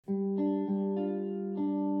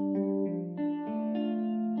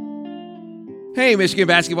Hey, Michigan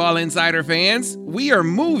Basketball Insider fans, we are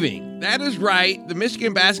moving. That is right. The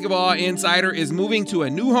Michigan Basketball Insider is moving to a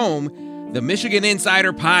new home, the Michigan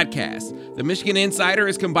Insider Podcast. The Michigan Insider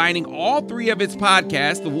is combining all three of its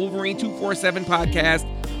podcasts, the Wolverine 247 podcast,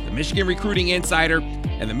 the Michigan Recruiting Insider,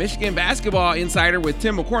 and the Michigan Basketball Insider with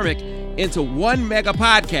Tim McCormick into one mega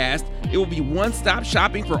podcast. It will be one-stop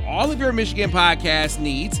shopping for all of your Michigan podcast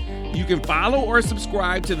needs. You can follow or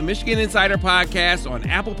subscribe to the Michigan Insider Podcast on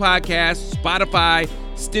Apple Podcasts, Spotify,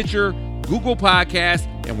 Stitcher, Google Podcasts,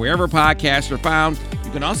 and wherever podcasts are found.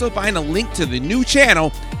 You can also find a link to the new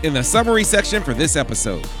channel in the summary section for this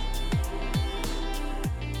episode.